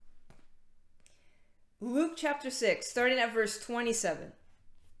Luke chapter 6, starting at verse 27.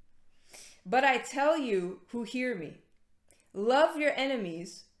 But I tell you who hear me, love your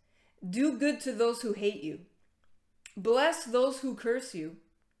enemies, do good to those who hate you, bless those who curse you,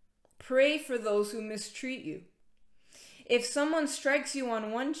 pray for those who mistreat you. If someone strikes you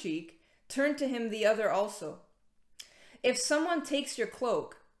on one cheek, turn to him the other also. If someone takes your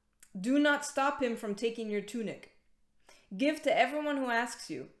cloak, do not stop him from taking your tunic. Give to everyone who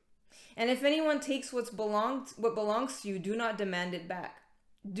asks you. And if anyone takes what belongs to you, do not demand it back.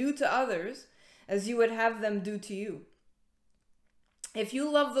 Do to others as you would have them do to you. If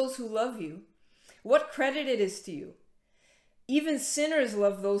you love those who love you, what credit it is to you? Even sinners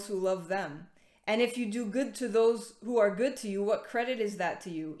love those who love them. And if you do good to those who are good to you, what credit is that to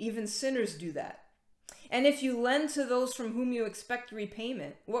you? Even sinners do that. And if you lend to those from whom you expect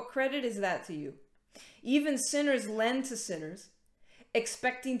repayment, what credit is that to you? Even sinners lend to sinners,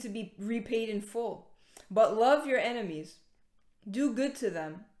 expecting to be repaid in full. But love your enemies, do good to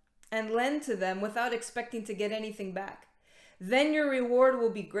them, and lend to them without expecting to get anything back. Then your reward will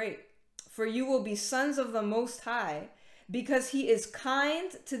be great, for you will be sons of the Most High, because he is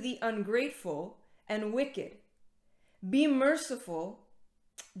kind to the ungrateful and wicked. Be merciful,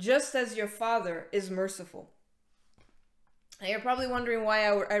 just as your Father is merciful. Now you're probably wondering why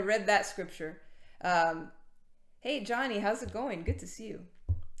I read that scripture. Hey, Johnny, how's it going? Good to see you.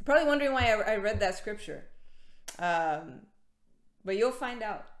 You're probably wondering why I read that scripture. But you'll find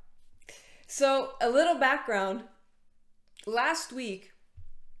out. So, a little background. Last week,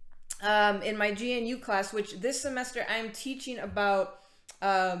 in my GNU class, which this semester I'm teaching about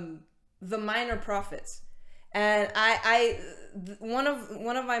the minor prophets. And one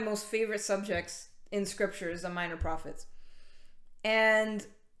of my most favorite subjects in scripture is the minor prophets. And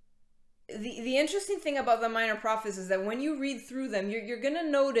the interesting thing about the minor prophets is that when you read through them, you're going to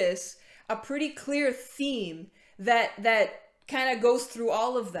notice a pretty clear theme that kind of goes through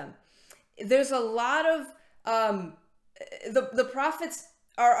all of them. There's a lot of the prophets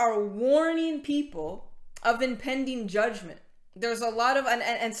are warning people of impending judgment. There's a lot of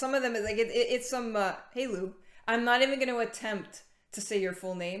and some of them is like it's some hey Lou, I'm not even going to attempt to say your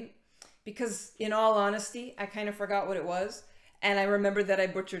full name because in all honesty, I kind of forgot what it was. And I remember that I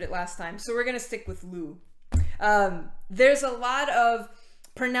butchered it last time. So we're going to stick with Lou. There's a lot of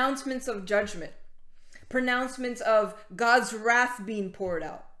pronouncements of judgment. Pronouncements of God's wrath being poured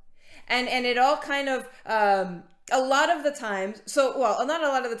out. And it all kind of, a lot of the times, not a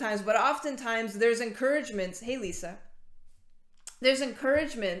lot of the times, but oftentimes there's encouragements. Hey, Lisa. There's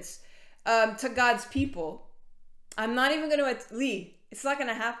encouragements to God's people. I'm not even going to, Lee, it's not going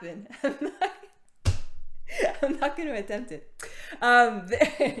to happen. I'm not going to attempt it.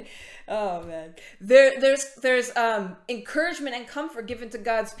 Oh man, there's encouragement and comfort given to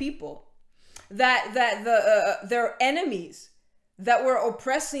God's people that their enemies that were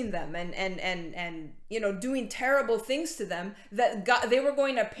oppressing them and doing terrible things to them, that God, they were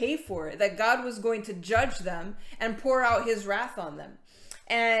going to pay for it, that God was going to judge them and pour out his wrath on them.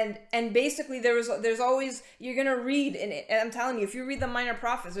 And basically there's always, you're going to read, and I'm telling you, if you read the minor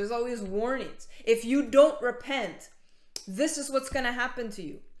prophets, there's always warnings. If you don't repent, this is what's going to happen to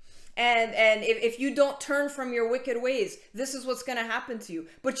you. And if you don't turn from your wicked ways, this is what's going to happen to you.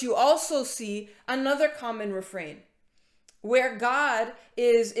 But you also see another common refrain where God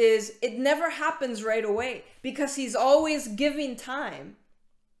is it never happens right away because he's always giving time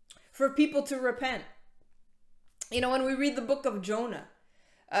for people to repent. When we read the book of Jonah,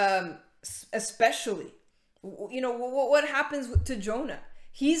 especially, what happens to Jonah?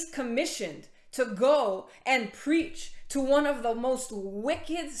 He's commissioned to go and preach to one of the most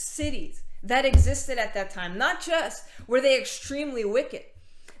wicked cities that existed at that time. Not just were they extremely wicked,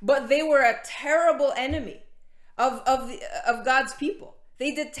 but they were a terrible enemy of God's people.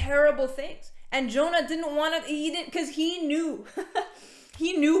 They did terrible things. And Jonah didn't want to, because he knew,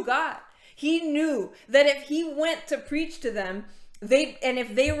 he knew God. He knew that if he went to preach to them,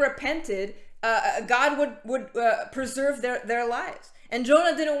 if they repented, God would preserve their lives. And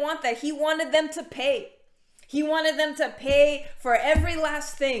Jonah didn't want that. He wanted them to pay. He wanted them to pay for every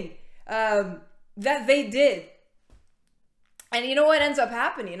last thing that they did. And you know what ends up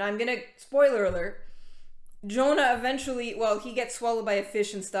happening? I'm going to, spoiler alert, Jonah eventually, he gets swallowed by a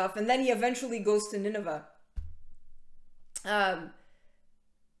fish and stuff, and then he eventually goes to Nineveh.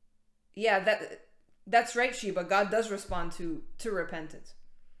 That's right, Sheba. God does respond to repentance.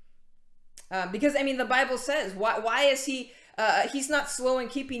 Because, the Bible says, why is he, he's not slow in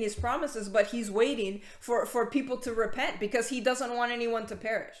keeping his promises, but he's waiting for people to repent because he doesn't want anyone to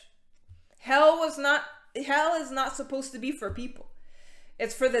perish. Hell is not supposed to be for people.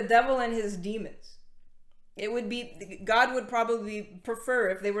 It's for the devil and his demons. It would be, God would probably prefer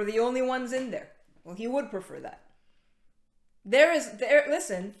if they were the only ones in there. Well, he would prefer that. There is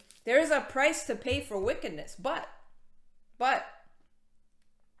a price to pay for wickedness, but,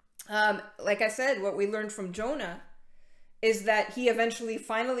 like I said, what we learned from Jonah is that he eventually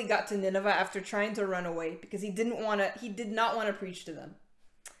finally got to Nineveh after trying to run away because he did not want to preach to them.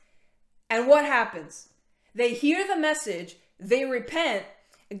 And what happens? They hear the message, they repent,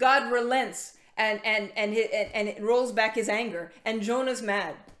 God relents, and it rolls back his anger, and Jonah's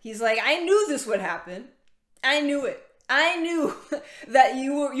mad. He's like, I knew this would happen. I knew it. I knew that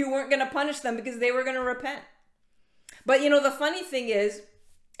you weren't going to punish them because they were going to repent. But the funny thing is,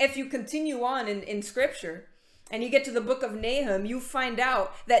 if you continue on in scripture and you get to the book of Nahum, you find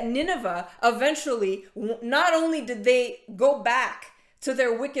out that Nineveh eventually, not only did they go back to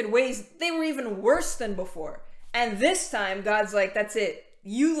their wicked ways, they were even worse than before. And this time, God's like, that's it.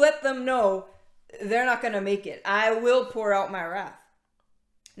 You let them know they're not going to make it. I will pour out my wrath.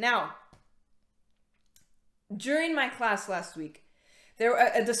 Now, during my class last week,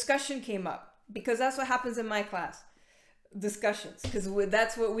 a discussion came up, because that's what happens in my class. Discussions, because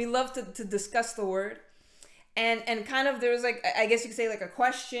that's what we love to discuss the word. And kind of, there was like, I guess you could say like a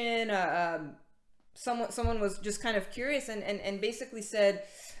question, someone was just kind of curious and basically said,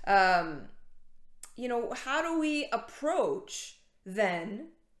 how do we approach then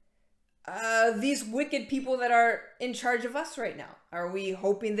these wicked people that are in charge of us right now? Are we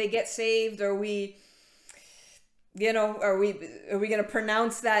hoping they get saved? Are we going to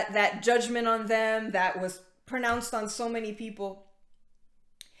pronounce that judgment on them that was pronounced on so many people?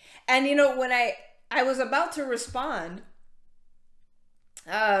 And when I was about to respond,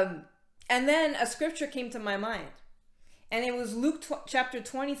 and then a scripture came to my mind, and it was Luke chapter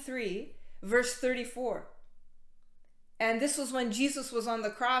 23 verse 34. And this was when Jesus was on the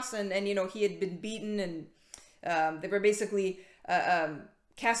cross, and he had been beaten, and they were basically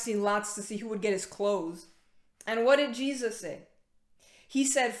casting lots to see who would get his clothes. And what did Jesus say? He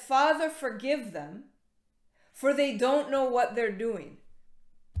said, Father, forgive them, for they don't know what they're doing.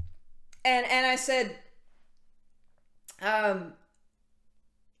 And I said, that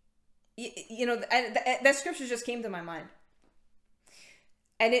scripture just came to my mind.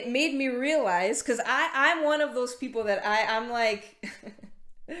 And it made me realize, because I'm one of those people that I'm like,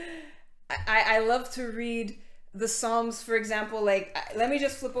 I love to read the Psalms, for example. Like, let me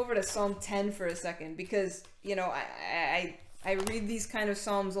just flip over to Psalm 10 for a second, because, I read these kind of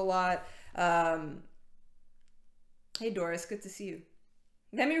Psalms a lot. Hey, Doris, good to see you.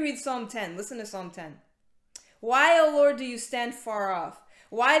 Let me read Psalm 10. Listen to Psalm 10. Why, O Lord, do you stand far off?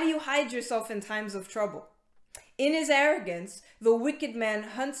 Why do you hide yourself in times of trouble? In his arrogance, the wicked man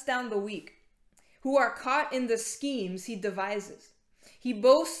hunts down the weak, who are caught in the schemes he devises. He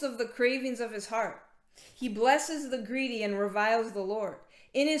boasts of the cravings of his heart. He blesses the greedy and reviles the Lord.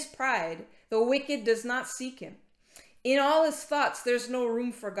 In his pride, the wicked does not seek him. In all his thoughts, there's no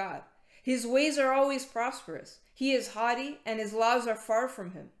room for God. His ways are always prosperous. He is haughty, and his laws are far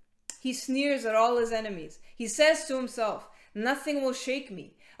from him. He sneers at all his enemies. He says to himself, nothing will shake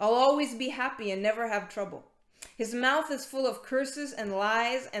me. I'll always be happy and never have trouble. His mouth is full of curses and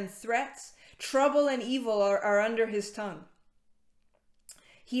lies and threats. Trouble and evil are under his tongue.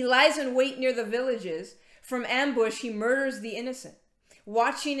 He lies in wait near the villages. From ambush, he murders the innocent,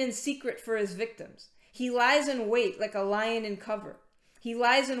 watching in secret for his victims. He lies in wait like a lion in cover. He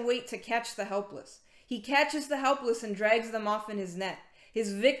lies in wait to catch the helpless. He catches the helpless and drags them off in his net.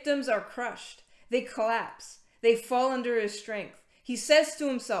 His victims are crushed. They collapse. They fall under his strength. He says to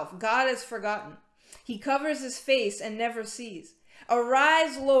himself, God has forgotten. He covers his face and never sees.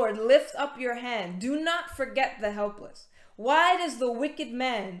 Arise, Lord, lift up your hand. Do not forget the helpless. Why does the wicked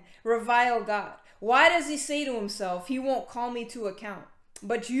man revile God? Why does he say to himself, he won't call me to account?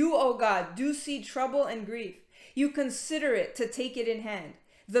 But you, O God, do see trouble and grief. You consider it to take it in hand.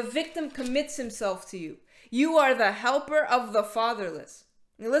 The victim commits himself to you. You are the helper of the fatherless.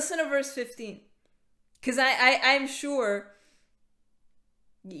 Now listen to verse 15. Because I'm sure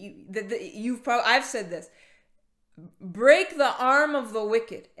I've said this. Break the arm of the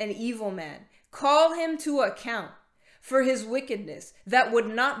wicked and evil man. Call him to account for his wickedness that would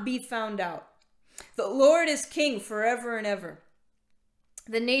not be found out. The Lord is king forever and ever.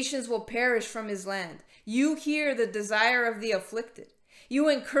 The nations will perish from his land. You hear the desire of the afflicted. You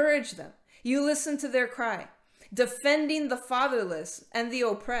encourage them. You listen to their cry, defending the fatherless and the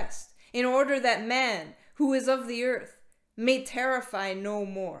oppressed, in order that man who is of the earth may terrify no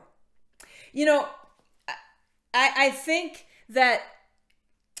more. I think that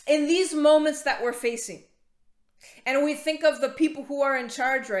in these moments that we're facing, and we think of the people who are in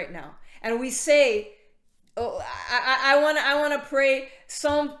charge right now, and we say, Oh, I want to pray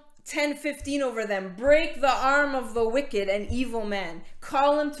Psalm 10:15 over them. Break the arm of the wicked and evil man.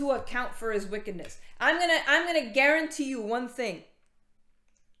 Call him to account for his wickedness. I'm going to guarantee you one thing.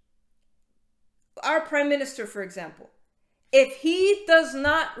 Our prime minister, for example, if he does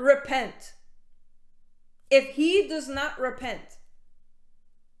not repent, do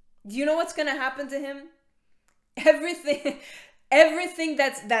you know what's going to happen to him? Everything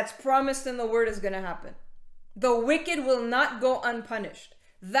that's promised in the word is going to happen. The wicked will not go unpunished.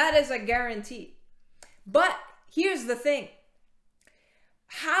 That is a guarantee. But here's the thing.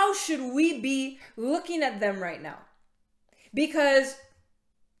 How should we be looking at them right now? Because,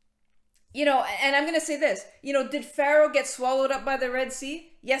 and I'm going to say this, did Pharaoh get swallowed up by the Red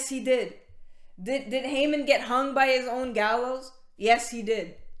Sea? Yes, he did. Did Haman get hung by his own gallows? Yes, he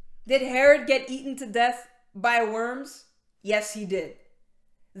did. Did Herod get eaten to death by worms? Yes, he did.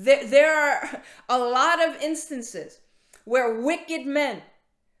 There are a lot of instances where wicked men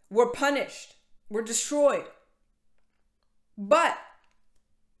were punished, were destroyed. But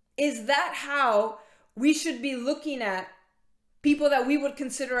is that how we should be looking at people that we would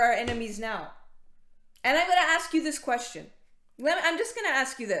consider our enemies now? And I'm going to ask you this question. I'm just going to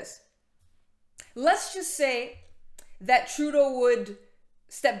ask you this. Let's just say that Trudeau would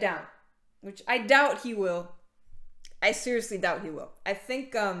step down, which I doubt he will. I seriously doubt he will. I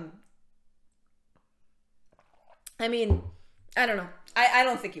think, I don't know. I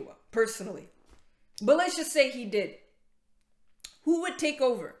don't think he will, personally. But let's just say he did. Who would take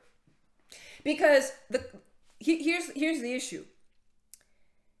over? Because here's the issue.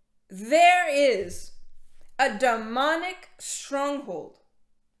 There is a demonic stronghold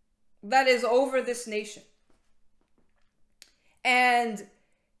that is over this nation. And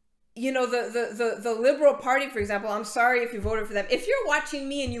the Liberal Party, for example, I'm sorry if you voted for them. If you're watching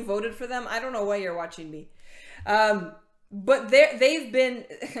me and you voted for them, I don't know why you're watching me. But they've been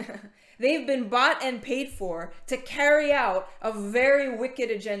they've been bought and paid for to carry out a very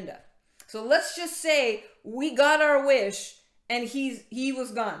wicked agenda. So let's just say we got our wish and he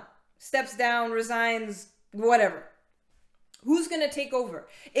was gone. Steps down, resigns, whatever. Who's going to take over?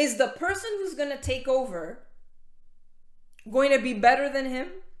 Is the person who's going to take over going to be better than him?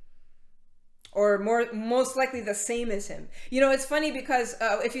 Or most likely the same as him? It's funny because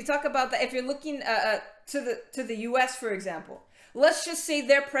if you talk about that, if you're looking to the US, for example, let's just say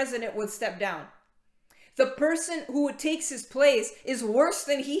their president would step down. The person who takes his place is worse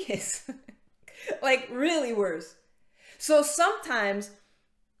than he is. Like, really worse. So sometimes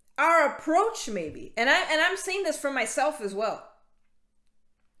our approach maybe, and I'm saying this for myself as well,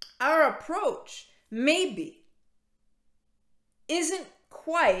 our approach maybe isn't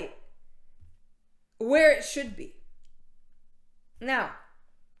quite where it should be. Now,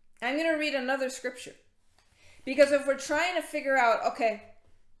 I'm going to read another scripture. Because if we're trying to figure out, okay,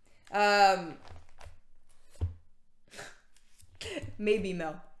 maybe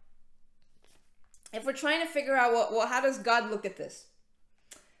Mel. If we're trying to figure out, well, how does God look at this?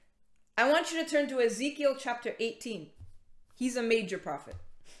 I want you to turn to Ezekiel chapter 18. He's a major prophet.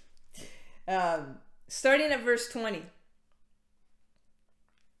 Starting at verse 20.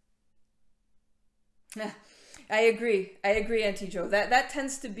 I agree, Auntie Joe. That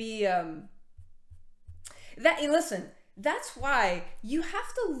tends to be listen, that's why you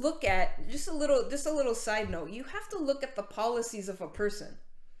have to look at just a little side note. You have to look at the policies of a person,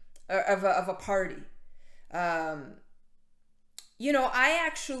 or of a party. I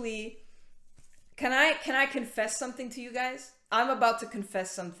actually can I confess something to you guys? I'm about to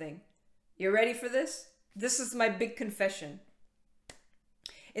confess something. You ready for this? This is my big confession.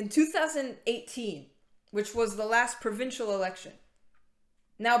 In 2018, which was the last provincial election.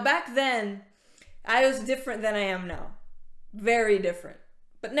 Now, back then, I was different than I am now. Very different.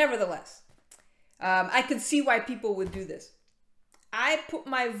 But nevertheless, I could see why people would do this. I put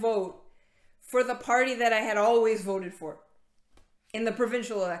my vote for the party that I had always voted for in the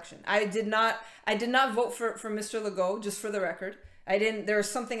provincial election. I did not vote for Mr. Legault, just for the record. There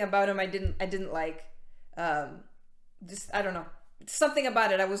was something about him I didn't like. I don't know. Something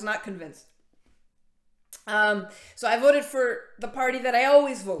about it, I was not convinced. So I voted for the party that I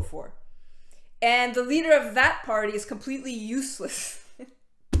always vote for. And the leader of that party is completely useless.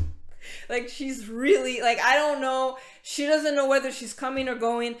 Like, she's really, like, I don't know. She doesn't know whether she's coming or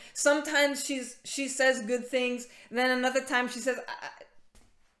going. Sometimes she says good things. Then another time she says...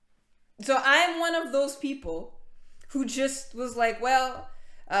 So I'm one of those people who just was like, well,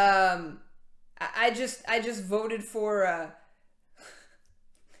 I just voted for...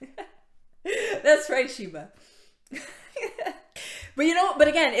 That's right, Sheba. But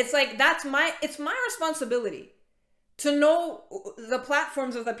again, it's like it's my responsibility to know the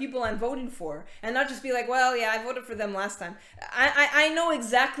platforms of the people I'm voting for, and not just be like, well, yeah, I voted for them last time. I know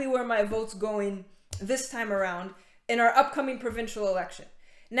exactly where my vote's going this time around in our upcoming provincial election.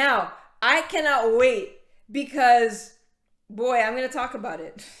 Now, I cannot wait because, boy, I'm going to talk about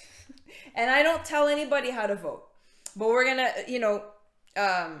it. And I don't tell anybody how to vote. But we're going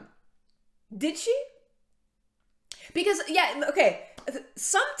to, did she? Because, yeah, okay,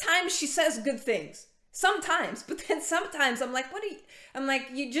 sometimes she says good things. Sometimes. But then sometimes I'm like,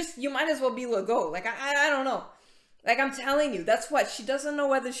 you might as well be Legault. Like, I don't know. Like, I'm telling you, that's what. She doesn't know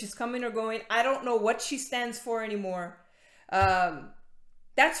whether she's coming or going. I don't know what she stands for anymore.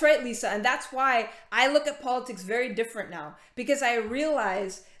 That's right, Lisa. And that's why I look at politics very different now. Because I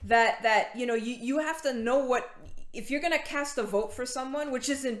realize that you have to know what, if you're going to cast a vote for someone, which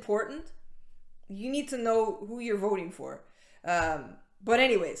is important, you need to know who you're voting for. But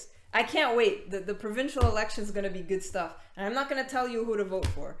anyways, I can't wait. The provincial election is going to be good stuff. And I'm not going to tell you who to vote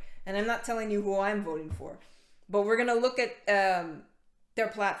for. And I'm not telling you who I'm voting for. But we're going to look at their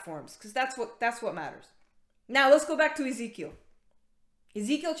platforms. Because that's what matters. Now, let's go back to Ezekiel.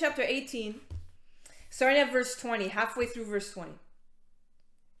 Ezekiel chapter 18, starting at verse 20, halfway through verse 20.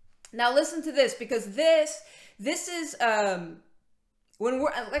 Now listen to this, because this is, when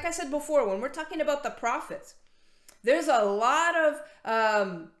we're, like I said before, when we're talking about the prophets, there's a lot of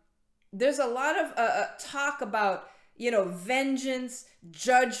talk about, vengeance,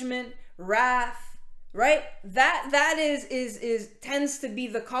 judgment, wrath, right? That is tends to be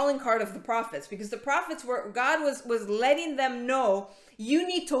the calling card of the prophets, because the prophets God was letting them know, you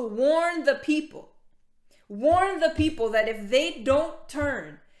need to warn the people that if they don't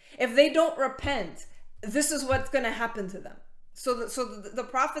turn, if they don't repent, this is what's going to happen to them. So the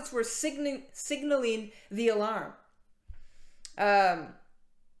prophets were signaling the alarm. Did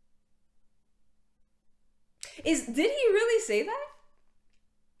he really say that?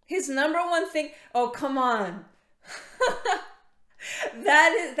 His number one thing? Oh, come on.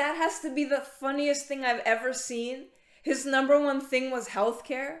 That has to be the funniest thing I've ever seen. His number one thing was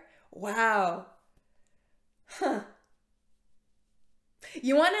healthcare? Wow. Huh.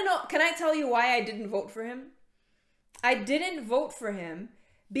 You want to know, can I tell you why I didn't vote for him? I didn't vote for him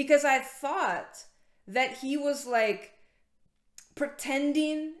because I thought that he was like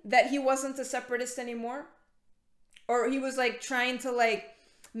pretending that he wasn't a separatist anymore. Or he was like trying to like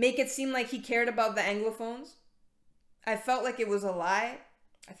make it seem like he cared about the Anglophones. I felt like it was a lie.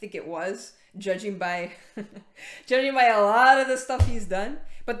 I think it was, judging by a lot of the stuff he's done.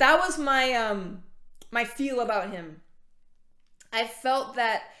 But that was my feel about him. I felt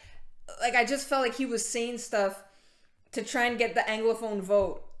that, like, I just felt like he was saying stuff to try and get the Anglophone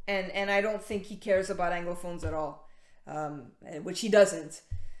vote, and I don't think he cares about Anglophones at all, which he doesn't.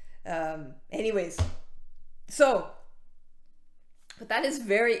 Anyways, so, but that is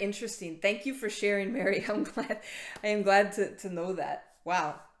very interesting. Thank you for sharing, Mary. I am glad to know that.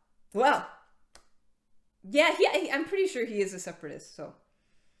 Wow. Well, yeah, I'm pretty sure he is a separatist. So,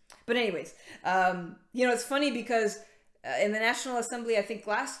 but anyways, it's funny because in the National Assembly, I think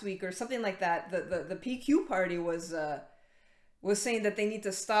last week or something like that, the PQ party was saying that they need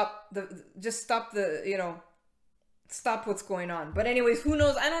to stop what's going on. But anyways, who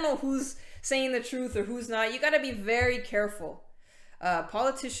knows? I don't know who's saying the truth or who's not. You got to be very careful.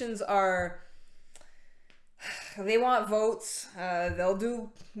 Politicians they want votes. They'll do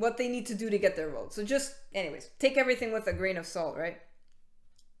what they need to do to get their votes. So just, anyways, take everything with a grain of salt, right?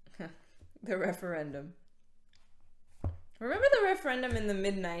 The referendum. Remember the referendum in the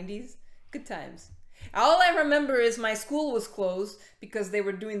mid-90s? Good times. All I remember is my school was closed because they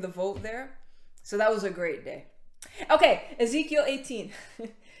were doing the vote there. So that was a great day. Okay, Ezekiel 18.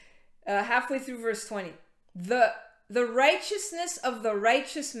 Halfway through verse 20. The righteousness of the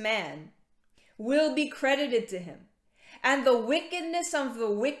righteous man will be credited to him, and the wickedness of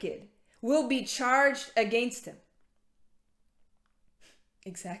the wicked will be charged against him.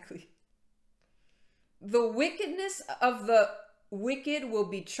 Exactly. The wickedness of the wicked will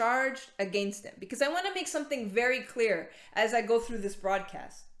be charged against him. Because I want to make something very clear as I go through this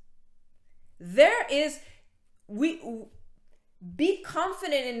broadcast. Be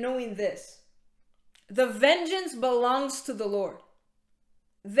confident in knowing this. The vengeance belongs to the Lord.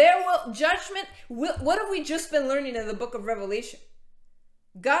 What have we just been learning in the book of Revelation?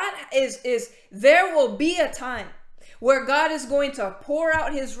 There will be a time where God is going to pour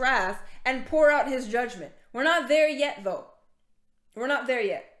out his wrath and pour out his judgment. We're not there yet, though. We're not there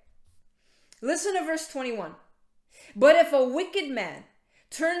yet. Listen to verse 21. But if a wicked man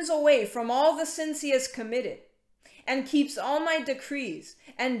turns away from all the sins he has committed and keeps all my decrees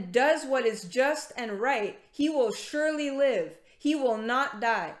and does what is just and right, he will surely live. He will not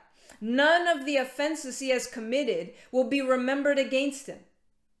die. None of the offenses he has committed will be remembered against him.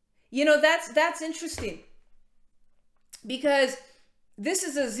 You know, that's interesting, because this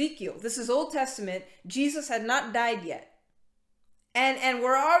is Ezekiel. This is Old Testament. Jesus had not died yet. And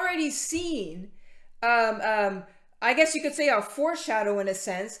we're already seeing, I guess you could say, a foreshadow in a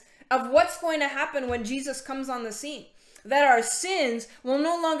sense of what's going to happen when Jesus comes on the scene. That our sins will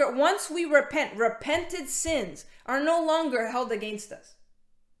no longer, once we repent, repented sins are no longer held against us.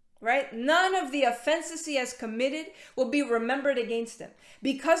 Right? None of the offenses he has committed will be remembered against him.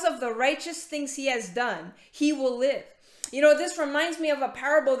 Because of the righteous things he has done, he will live. You know, this reminds me of a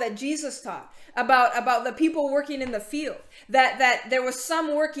parable that Jesus taught about the people working in the field. That there was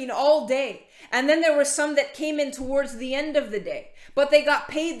some working all day, and then there were some that came in towards the end of the day, but they got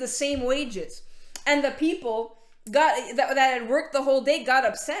paid the same wages. And the people that had worked the whole day got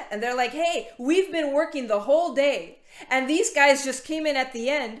upset, and they're like, hey, we've been working the whole day, and these guys just came in at the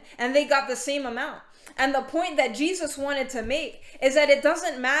end and they got the same amount. And the point that Jesus wanted to make is that it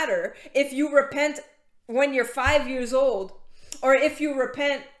doesn't matter if you repent when you're 5 years old or if you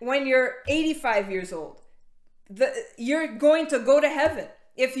repent when you're 85 years old. You're going to go to heaven.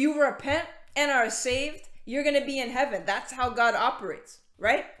 If you repent and are saved, you're going to be in heaven. That's how God operates,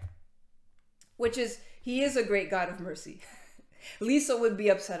 right? Which is, he is a great God of mercy. Lisa would be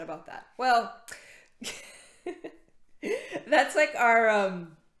upset about that. Well, that's like our,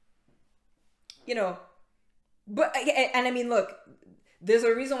 but, and I mean, look, there's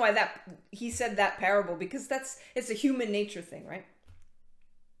a reason why he said that parable, because it's a human nature thing, right?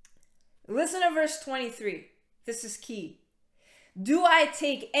 Listen to verse 23. This is key. Do I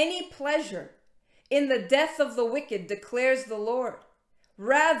take any pleasure in the death of the wicked, declares the Lord?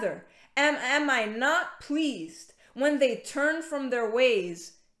 Rather, am I not pleased when they turn from their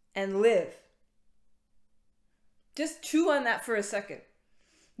ways and live? Just chew on that for a second.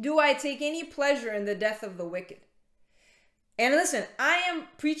 Do I take any pleasure in the death of the wicked? And listen, I am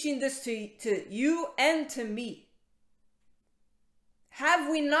preaching this to you and to me. Have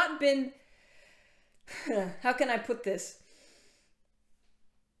we not been, how can I put this?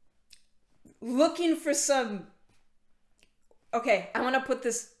 Looking for some, okay, I want to put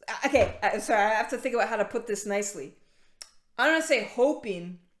this, okay, sorry, I have to think about how to put this nicely. I don't want to say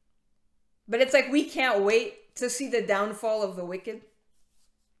hoping, but it's like we can't wait to see the downfall of the wicked.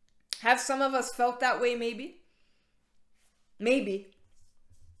 Have some of us felt that way maybe? Maybe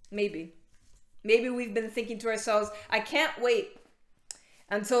we've been thinking to ourselves, I can't wait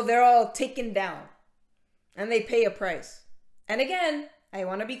until they're all taken down and they pay a price. And again, I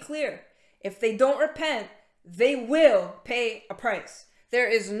want to be clear. If they don't repent, they will pay a price. There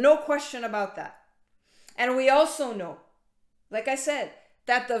is no question about that. And we also know, like I said,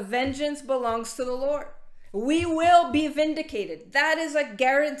 that the vengeance belongs to the Lord. We will be vindicated. That is a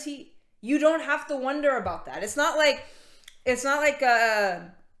guarantee. You don't have to wonder about that. It's not like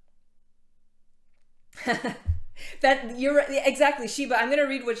that you're exactly Sheba. I'm going to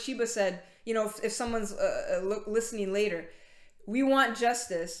read what Sheba said. You know, if someone's listening later, we want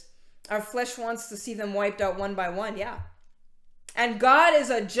justice. Our flesh wants to see them wiped out one by one. Yeah. And God is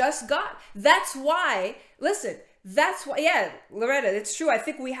a just God. That's why, listen, yeah, Loretta, it's true. I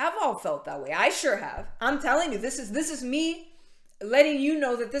think we have all felt that way. I sure have. I'm telling you, this is me letting you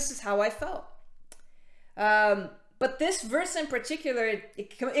know that this is how I felt. But this verse in particular,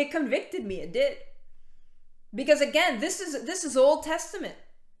 it convicted me. It did. Because again, this is Old Testament.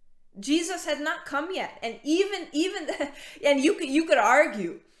 Jesus had not come yet. And even and you could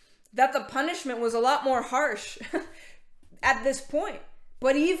argue that the punishment was a lot more harsh at this point.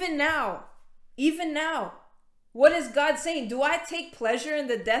 But even now, what is God saying? Do I take pleasure in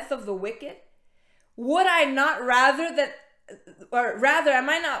the death of the wicked? Would I not rather am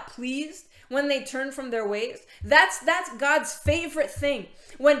I not pleased when they turn from their ways? That's God's favorite thing.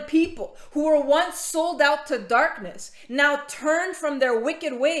 When people who were once sold out to darkness now turn from their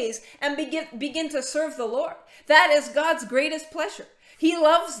wicked ways and begin to serve the Lord. That is God's greatest pleasure. He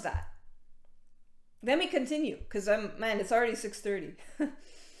loves that. Let me continue, because it's already 6:30.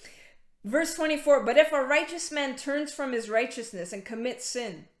 Verse 24, but if a righteous man turns from his righteousness and commits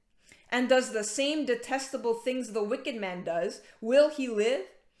sin, and does the same detestable things the wicked man does, will he live?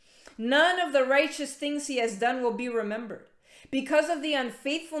 None of the righteous things he has done will be remembered. Because of the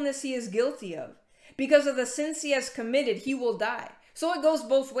unfaithfulness he is guilty of, because of the sins he has committed, he will die. So it goes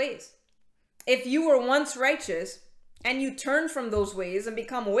both ways. If you were once righteous and you turn from those ways and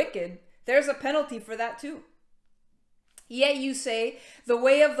become wicked, there's a penalty for that too. Yet you say, the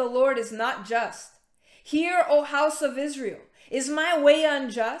way of the Lord is not just. Hear, O house of Israel, is my way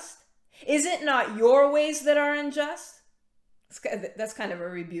unjust? Is it not your ways that are unjust? That's kind of a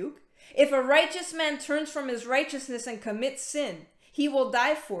rebuke. If a righteous man turns from his righteousness and commits sin, he will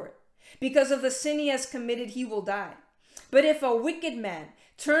die for it. Because of the sin he has committed, he will die. But if a wicked man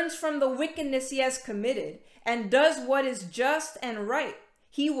turns from the wickedness he has committed and does what is just and right,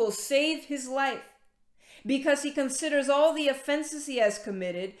 he will save his life. Because he considers all the offenses he has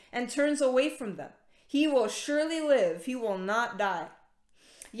committed and turns away from them, he will surely live, he will not die.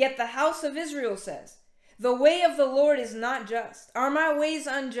 Yet the house of Israel says, the way of the Lord is not just. Are my ways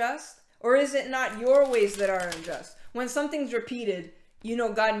unjust? Or is it not your ways that are unjust? When something's repeated, you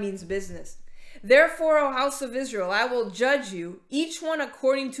know God means business. Therefore, O house of Israel, I will judge you, each one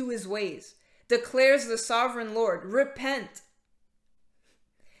according to his ways, declares the sovereign Lord. Repent.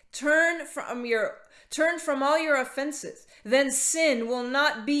 Turn from all your offenses, then sin will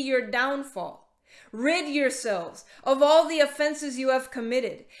not be your downfall. Rid yourselves of all the offenses you have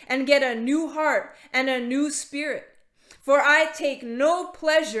committed, and get a new heart and a new spirit. For I take no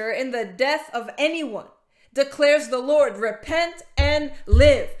pleasure in the death of anyone, declares the Lord. Repent and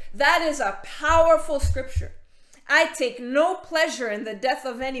live. That is a powerful scripture. I take no pleasure in the death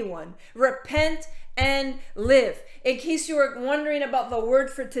of anyone. Repent and live. In case you were wondering about the word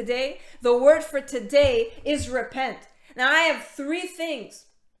for today, the word for today is repent. Now I have 3 things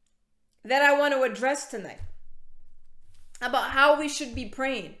that I want to address tonight about how we should be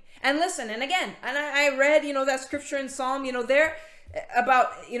praying. And listen, and again, and I read, that scripture in Psalm, there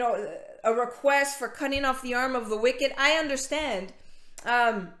about, a request for cutting off the arm of the wicked. I understand,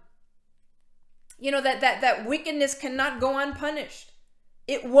 that wickedness cannot go unpunished.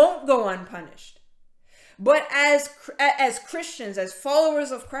 It won't go unpunished. But as Christians, as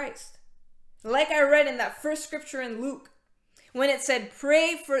followers of Christ, like I read in that first scripture in Luke, when it said,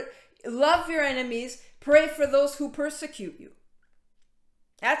 love your enemies, pray for those who persecute you.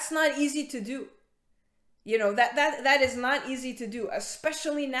 That's not easy to do. That is not easy to do,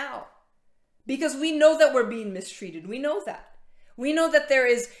 especially now. Because we know that we're being mistreated. We know that. We know that there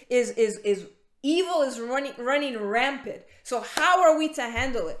is evil is running rampant. So how are we to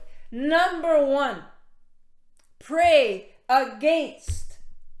handle it? Number 1, pray against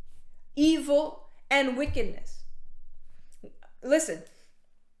evil and wickedness. Listen,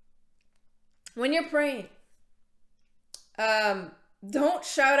 when you're praying, don't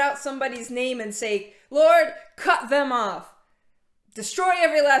shout out somebody's name and say, Lord, cut them off. Destroy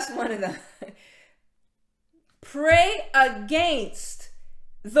every last one of them. Pray against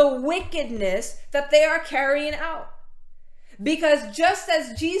the wickedness that they are carrying out. Because just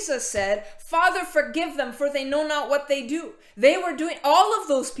as Jesus said, Father, forgive them, for they know not what they do. They were doing, all of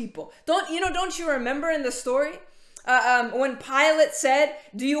those people. Don't you remember in the story? When Pilate said,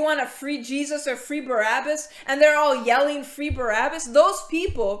 do you want to free Jesus or free Barabbas? And they're all yelling, free Barabbas. Those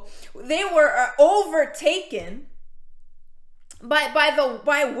people, they were overtaken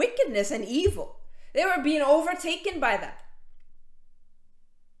by wickedness and evil. They were being overtaken by that.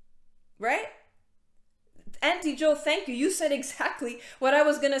 Right? Auntie Joe, thank you. You said exactly what I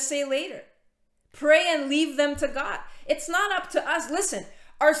was going to say later. Pray and leave them to God. It's not up to us. Listen,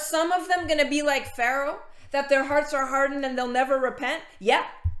 are some of them going to be like Pharaoh, that their hearts are hardened and they'll never repent? Yeah,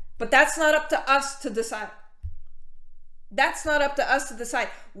 but that's not up to us to decide. That's not up to us to decide.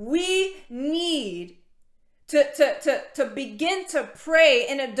 We need to begin to pray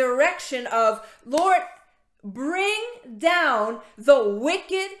in a direction of, Lord, bring down the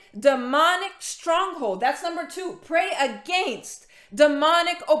wicked demonic stronghold. That's number 2. Pray against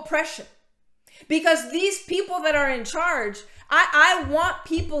demonic oppression. Because these people that are in charge, I want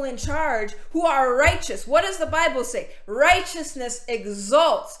people in charge who are righteous. What does the Bible say? Righteousness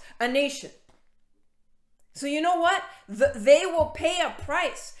exalts a nation. So you know what? They will pay a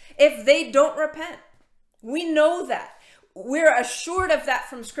price if they don't repent. We know that. We're assured of that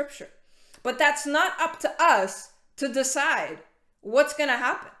from Scripture. But that's not up to us to decide what's going to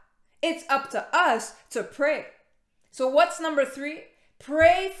happen. It's up to us to pray. So what's number 3?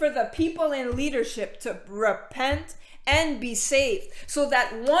 Pray for the people in leadership to repent and be saved, so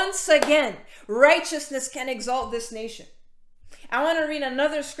that once again, righteousness can exalt this nation. I want to read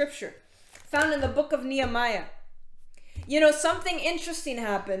another scripture found in the book of Nehemiah. Something interesting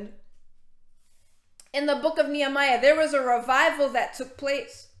happened in the book of Nehemiah. There was a revival that took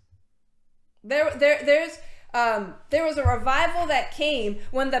place. There was a revival that came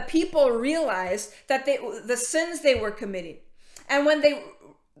when the people realized that the sins they were committing. And when they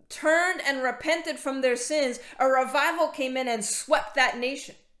turned and repented from their sins, a revival came in and swept that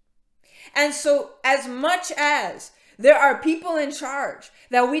nation. And so as much as there are people in charge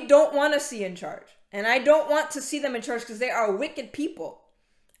that we don't want to see in charge, And I don't want to see them in charge because they are wicked people.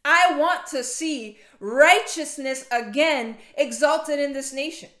 I want to see righteousness again exalted in this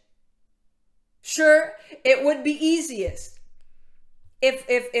nation. Sure, it would be easiest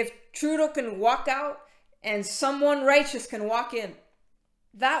if Trudeau can walk out and someone righteous can walk in.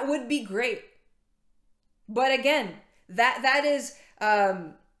 That would be great. But again, that is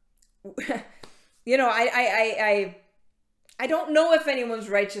you know, I don't know if anyone's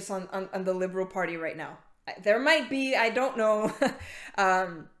righteous on the Liberal Party right now. There might be, I don't know.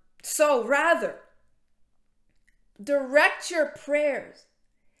 So rather, direct your prayers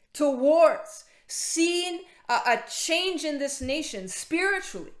towards seeing a change in this nation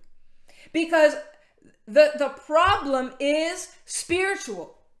spiritually. Because the problem is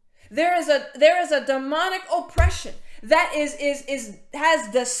spiritual. There is a demonic oppression that has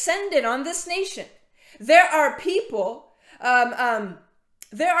descended on this nation. There are people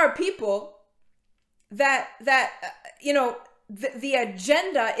that you know, the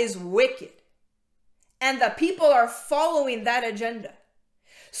agenda is wicked, and the people are following that agenda.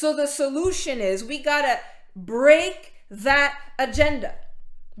 So the solution is we gotta break that agenda,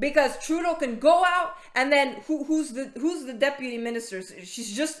 because Trudeau can go out and then who's the deputy minister?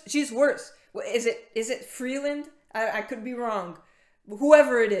 She's worse. Is it Freeland? I could be wrong.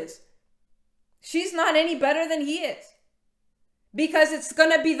 Whoever it is, she's not any better than he is, because it's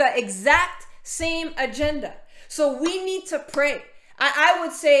gonna be the exact same agenda. So we need to pray. I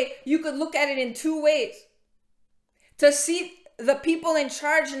would say you could look at it in two ways: to see the people in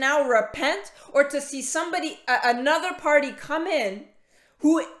charge now repent, or to see somebody, another party come in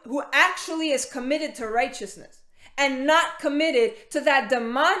who actually is committed to righteousness and not committed to that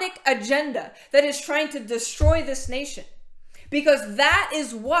demonic agenda that is trying to destroy this nation. Because that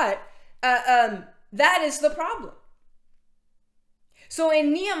is what, that is the problem. So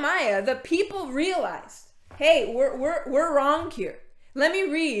in Nehemiah, the people realized, hey, we're wrong here. Let me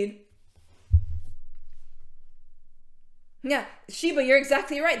read. Yeah, Sheba, you're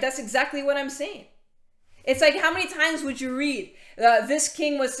exactly right. That's exactly what I'm saying. It's like, how many times would you read, this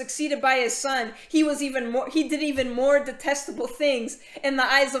king was succeeded by his son. He did even more detestable things in the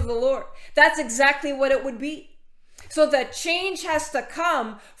eyes of the Lord. That's exactly what it would be. So the change has to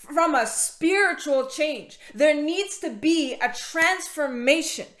come from a spiritual change. There needs to be a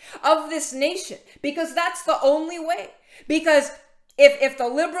transformation of this nation, because that's the only way. Because if the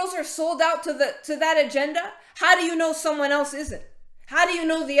liberals are sold out to that agenda, how do you know someone else isn't? How do you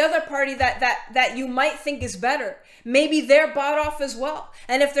know the other party that you might think is better? Maybe they're bought off as well.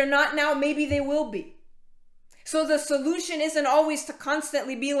 And if they're not now, maybe they will be. So the solution isn't always to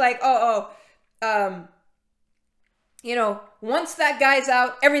constantly be like, you know, once that guy's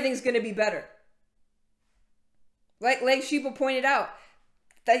out, everything's going to be better. Like Sheba pointed out,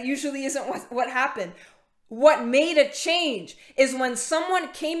 that usually isn't what happened. What made a change is when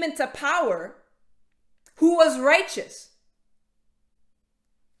someone came into power who was righteous.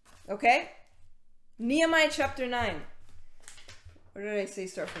 Okay? Nehemiah chapter 9. Where did I say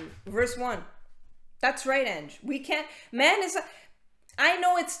start from? Verse 1. That's right, Ange. We can't... I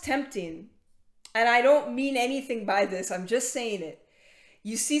know it's tempting, and I don't mean anything by this. I'm just saying it.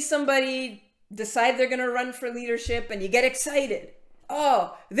 You see somebody decide they're going to run for leadership, and you get excited.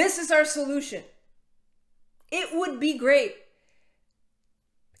 Oh, this is our solution. It would be great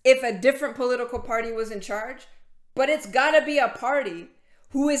if a different political party was in charge, but it's got to be a party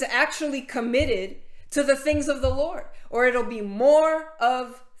who is actually committed to the things of the Lord, or it'll be more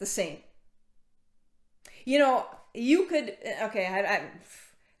of the same. You know, you could, okay, I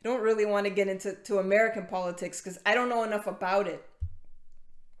don't really want to get into American politics because I don't know enough about it.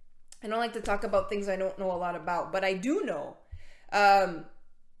 I don't like to talk about things I don't know a lot about, but I do know.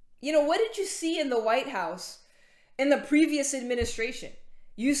 You know, what did you see in the White House in the previous administration?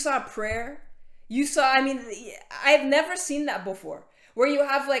 You saw prayer. You saw, I mean, I've never seen that before, where you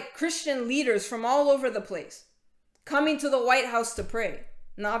have like Christian leaders from all over the place coming to the White House to pray.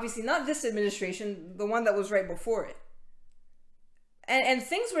 Now, obviously not this administration, the one that was right before it. And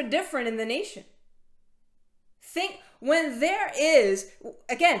things were different in the nation. Think when there is,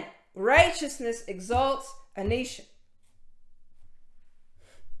 again, righteousness exalts a nation.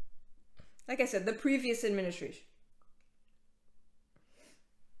 Like I said, the previous administration.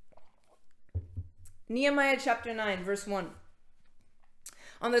 Nehemiah chapter 9, verse 1.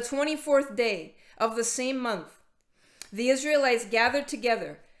 On the 24th day of the same month, the Israelites gathered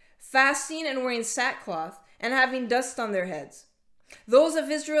together, fasting and wearing sackcloth and having dust on their heads. Those of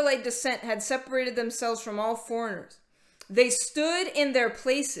Israelite descent had separated themselves from all foreigners. They stood in their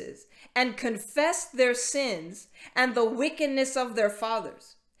places and confessed their sins and the wickedness of their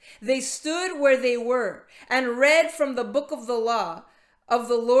fathers. They stood where they were and read from the book of the law of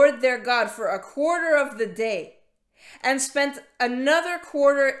the Lord their God for a quarter of the day, and spent another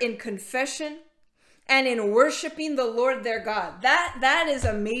quarter in confession and in worshiping the Lord their God. That is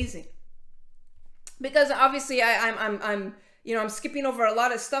amazing. Because obviously I'm skipping over a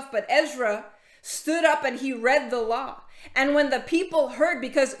lot of stuff, but Ezra stood up and he read the law. And when the people heard,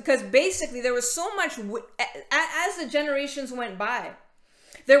 because basically there was so much, as the generations went by,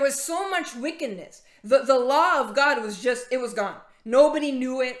 there was so much wickedness. The law of God was it was gone. Nobody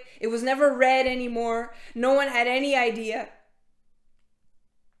knew it. It was never read anymore. No one had any idea.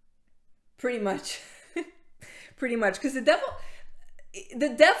 Pretty much. Pretty much. Because the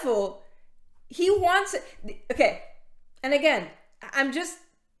devil, he wants it. Okay. And again, I'm just,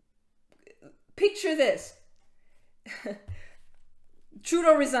 picture this.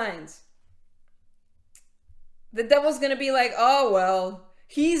 Trudeau resigns. The devil's going to be like, oh, well,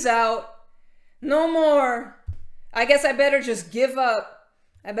 he's out. No more. I guess I better just give up.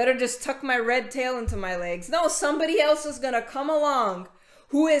 I better just tuck my red tail into my legs. No, somebody else is going to come along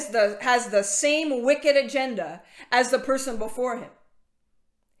who has the same wicked agenda as the person before him.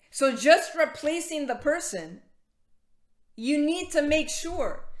 So just replacing the person, you need to make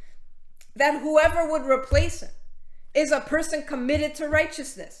sure that whoever would replace him is a person committed to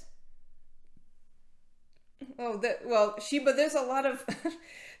righteousness. Sheba, there's a lot of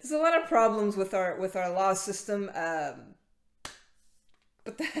problems with our law system,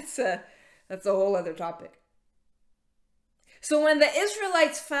 but that's a whole other topic. So when the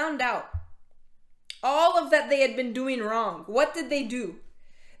Israelites found out all of that they had been doing wrong, what did they do?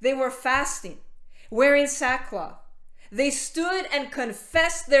 They were fasting, wearing sackcloth. They stood and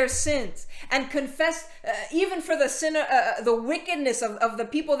confessed their sins and confessed even for the sin, the wickedness of the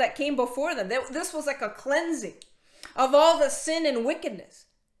people that came before them. This was like a cleansing of all the sin and wickedness.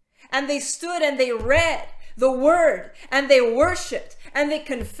 And they stood and they read the word and they worshiped and they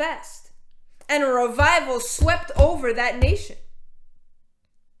confessed. And a revival swept over that nation.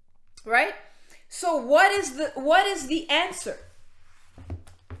 Right? So what is the answer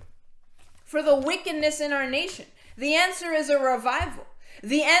for the wickedness in our nation? The answer is a revival.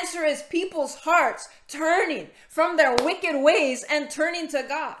 The answer is people's hearts turning from their wicked ways and turning to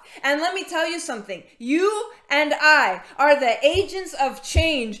God. And let me tell you something. You and I are the agents of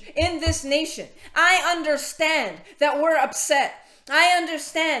change in this nation. I understand that we're upset. I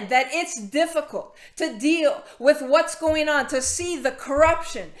understand that it's difficult to deal with what's going on, to see the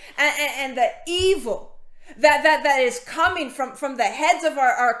corruption and the evil that is coming from the heads of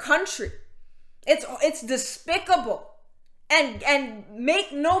our country. It's despicable. And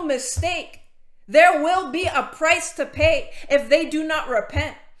make no mistake, there will be a price to pay if they do not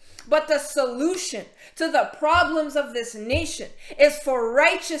repent. But the solution to the problems of this nation is for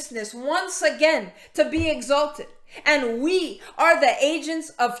righteousness once again to be exalted. And we are the agents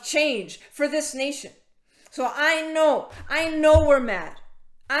of change for this nation. So I know we're mad.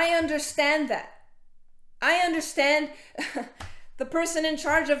 I understand that. I understand the person in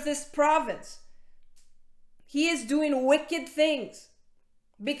charge of this province. He is doing wicked things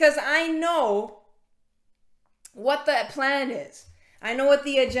because I know what the plan is. I know what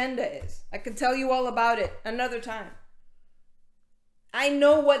the agenda is. I can tell you all about it another time. I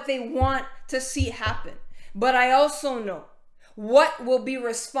know what they want to see happen, but I also know what will be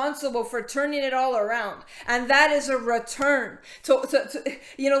responsible for turning it all around. And that is a return to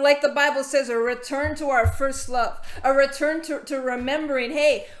like the Bible says, a return to our first love, a return to remembering,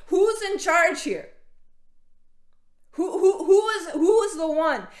 hey, who's in charge here? Who is the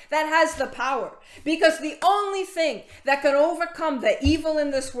one that has the power? Because the only thing that can overcome the evil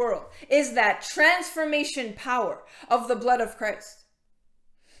in this world is that transformation power of the blood of Christ.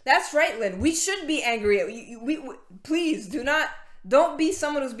 That's right, Lynn. We should be angry. Please don't be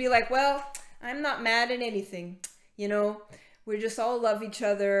someone who's be like, well, I'm not mad at anything. We just all love each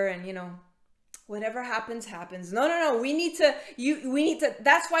other and, whatever happens, happens. No. We need to,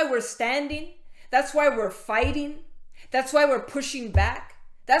 that's why we're standing. That's why we're fighting. That's why we're pushing back.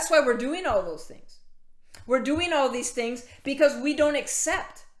 That's why we're doing all those things. We're doing all these things because we don't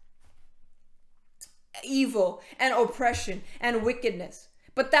accept evil and oppression and wickedness.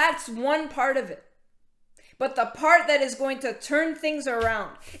 But that's one part of it. But the part that is going to turn things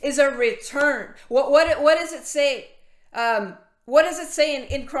around is a return. What does it say? What does it say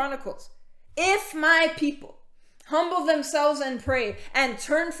in Chronicles? If my people humble themselves and pray and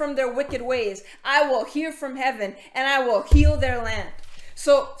turn from their wicked ways, I will hear from heaven and I will heal their land.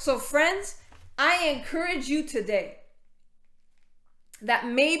 So friends, I encourage you today that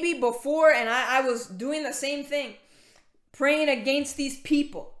maybe before, and I was doing the same thing, praying against these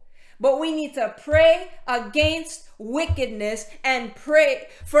people, but we need to pray against wickedness and pray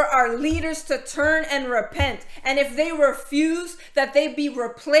for our leaders to turn and repent. And if they refuse, that they be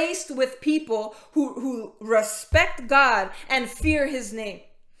replaced with people who respect God and fear his name.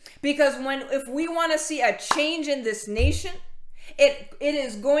 Because if we want to see a change in this nation, it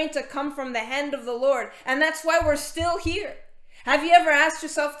is going to come from the hand of the Lord. And that's why we're still here. Have you ever asked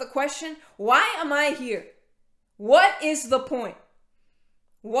yourself the question, why am I here? What is the point?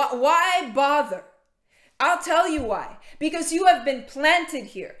 Why bother? I'll tell you why. Because you have been planted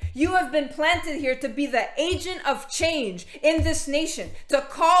here. You have been planted here to be the agent of change in this nation, to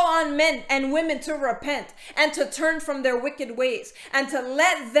call on men and women to repent and to turn from their wicked ways, and to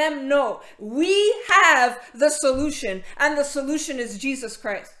let them know we have the solution, and the solution is Jesus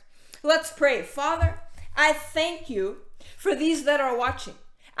Christ. Let's pray. Father, I thank you for these that are watching.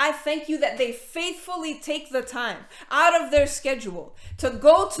 I thank you that they faithfully take the time out of their schedule to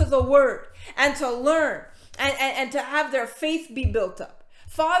go to the word and to learn and to have their faith be built up.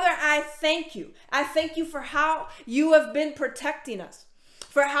 Father, I thank you. I thank you for how you have been protecting us,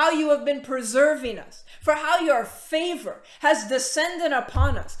 for how you have been preserving us, for how your favor has descended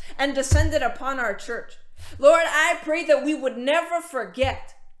upon us and descended upon our church. Lord, I pray that we would never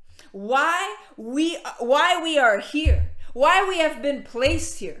forget why we are here. Why we have been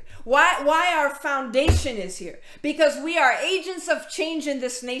placed here, why our foundation is here, because we are agents of change in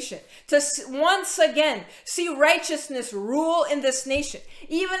this nation, to once again see righteousness rule in this nation.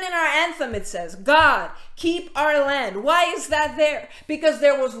 Even in our anthem it says, God, keep our land. Why is that there? Because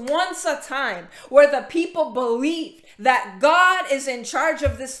there was once a time where the people believed that God is in charge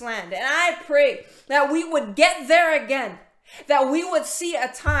of this land. And I pray that we would get there again, that we would see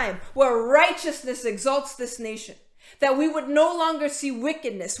a time where righteousness exalts this nation. That we would no longer see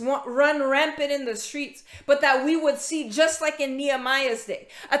wickedness run rampant in the streets, but that we would see, just like in Nehemiah's day,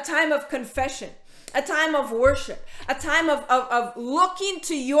 a time of confession, a time of worship, a time of looking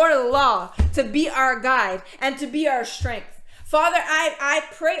to your law to be our guide and to be our strength. Father, I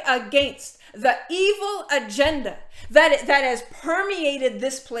pray against the evil agenda that has permeated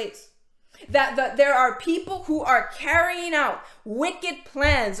this place. That there are people who are carrying out wicked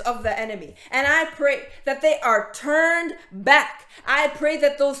plans of the enemy. And I pray that they are turned back. I pray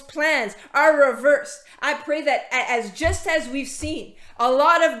that those plans are reversed. I pray that just as we've seen a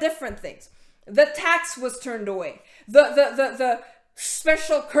lot of different things, the tax was turned away. The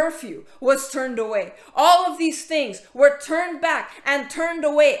special curfew was turned away. All of these things were turned back and turned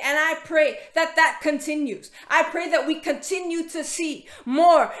away. And I pray that continues. I pray that we continue to see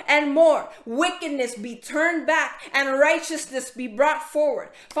more and more wickedness be turned back and righteousness be brought forward.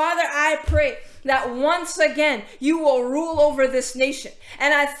 Father, I pray that once again you will rule over this nation.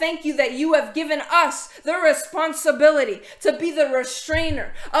 And I thank you that you have given us the responsibility to be the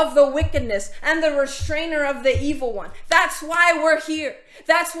restrainer of the wickedness and the restrainer of the evil one. That's why we're here.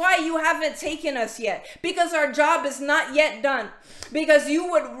 That's why you haven't taken us yet, because our job is not yet done. Because you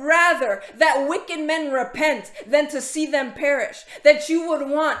would rather that wicked men repent than to see them perish. That you would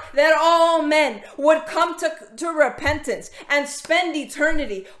want that all men would come to repentance and spend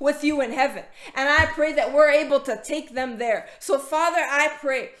eternity with you in heaven. And I pray that we're able to take them there. So Father, I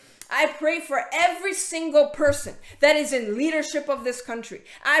pray for every single person that is in leadership of this country.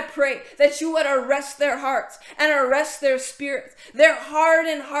 I pray that you would arrest their hearts and arrest their spirits, their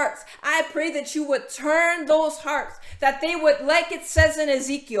hardened hearts. I pray that you would turn those hearts, that they would, like it says in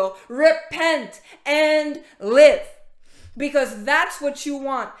Ezekiel, repent and live. Because that's what you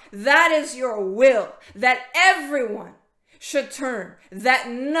want. That is your will, that everyone should turn, that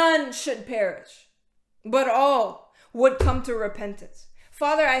none should perish, but all would come to repentance.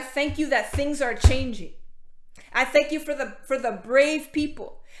 Father, I thank you that things are changing. I thank you for the brave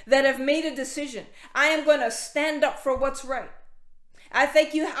people that have made a decision. I am going to stand up for what's right. I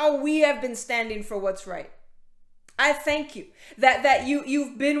thank you how we have been standing for what's right. I thank you that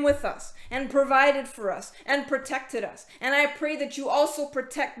you've been with us and provided for us and protected us. And I pray that you also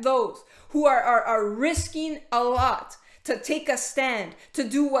protect those who are risking a lot to take a stand, to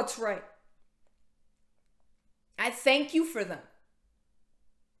do what's right. I thank you for them.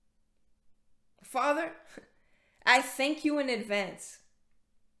 Father, I thank you in advance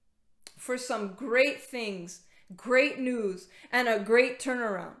for some great things, great news, and a great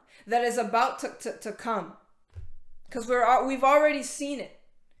turnaround that is about to come. Because we've already seen it.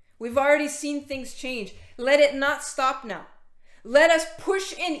 We've already seen things change. Let it not stop now. Let us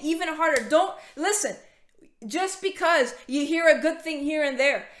push in even harder. Don't listen. Just because you hear a good thing here and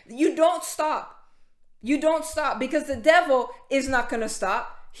there, you don't stop. You don't stop, because the devil is not going to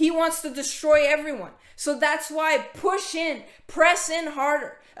stop. He wants to destroy everyone. So that's why push in, press in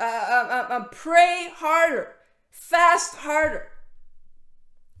harder, pray harder, fast harder.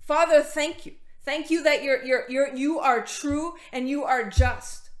 Father, thank you. Thank you that you are true and you are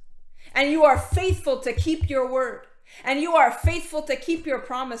just. And you are faithful to keep your word. And you are faithful to keep your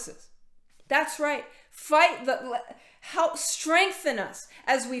promises. That's right. Help strengthen us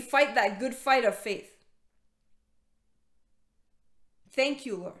as we fight that good fight of faith. Thank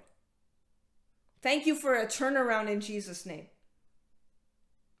you, Lord. Thank you for a turnaround in Jesus' name.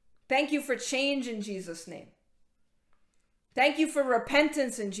 Thank you for change in Jesus' name. Thank you for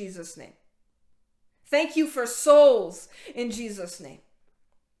repentance in Jesus' name. Thank you for souls in Jesus' name.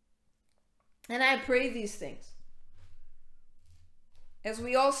 And I pray these things as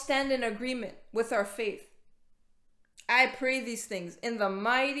we all stand in agreement with our faith. I pray these things in the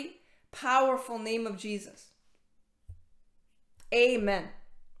mighty, powerful name of Jesus. Amen.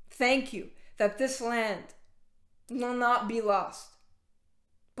 Thank you that this land will not be lost,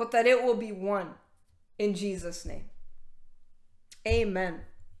 but that it will be won in Jesus' name. Amen.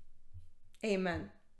 Amen.